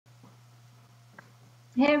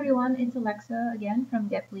Hey everyone, it's Alexa again from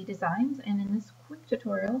Getly Designs, and in this quick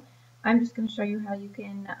tutorial, I'm just going to show you how you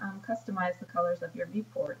can customize the colors of your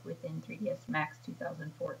viewport within 3ds Max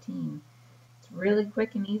 2014. It's really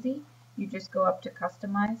quick and easy. You just go up to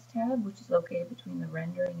Customize tab, which is located between the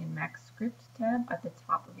Rendering and Max Script tab at the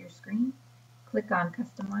top of your screen. Click on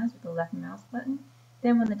Customize with the left mouse button.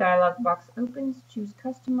 Then when the dialog box opens, choose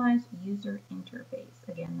Customize User Interface.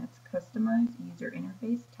 Again, that's Customize User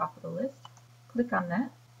Interface, top of the list. Click on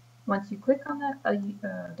that. Once you click on that, a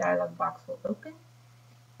dialog box will open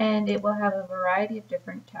and it will have a variety of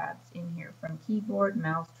different tabs in here from keyboard,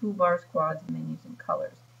 mouse, toolbars, quads, menus, and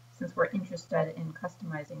colors. Since we're interested in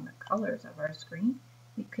customizing the colors of our screen,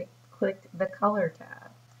 we click the color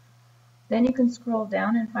tab. Then you can scroll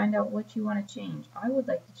down and find out what you want to change. I would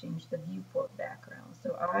like to change the viewport background.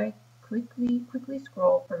 So I quickly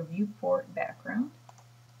scroll for viewport background.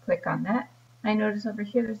 Click on that. I notice over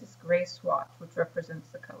here there's this gray swatch which represents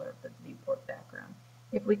the color of the viewport background.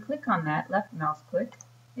 If we click on that, left mouse click,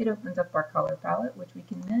 it opens up our color palette, which we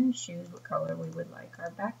can then choose what color we would like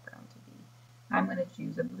our background to be. I'm going to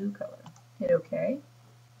choose a blue color. Hit OK.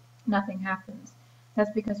 Nothing happens.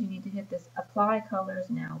 That's because you need to hit this Apply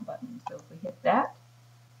Colors Now button. So if we hit that,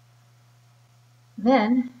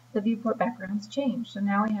 then the viewport backgrounds change. So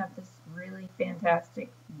now we have this really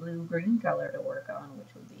fantastic blue-green color to work on,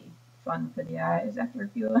 which would be fun for the eyes after a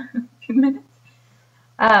few, few minutes.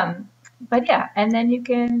 Um, but yeah, and then you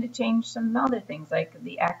can change some other things like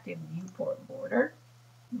the active viewport border.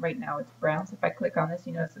 Right now it's brown, so if I click on this,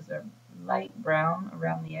 you notice there's a light brown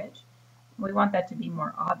around the edge. We want that to be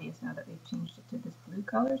more obvious now that we've changed it to this blue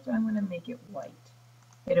color, so I'm going to make it white.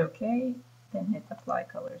 Hit OK, then hit Apply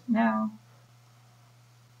Colors Now.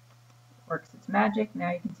 Works its magic.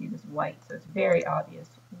 Now you can see this white, so it's very obvious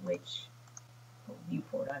which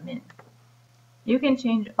viewport I'm in. You can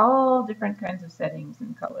change all different kinds of settings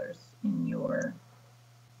and colors in your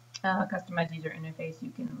customized user interface.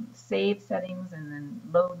 You can save settings and then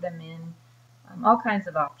load them in, all kinds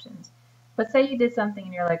of options. But say you did something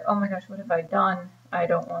and you're like, oh my gosh, what have I done? I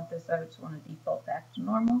don't want this, I just want to default back to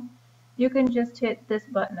normal. You can just hit this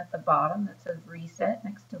button at the bottom that says reset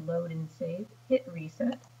next to load and save. Hit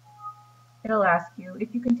reset. It'll ask you,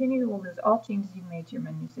 if you continue, you will lose all changes you've made to your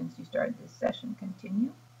menu since you started this session.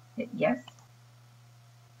 Continue. Hit yes.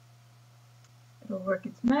 It'll work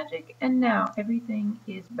its magic, and now everything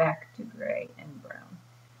is back to gray and brown.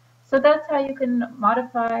 So that's how you can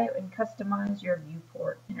modify and customize your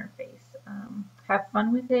viewport interface. Have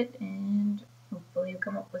fun with it, and hopefully you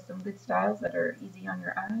come up with some good styles that are easy on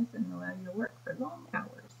your eyes and allow you to work for long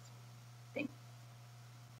hours.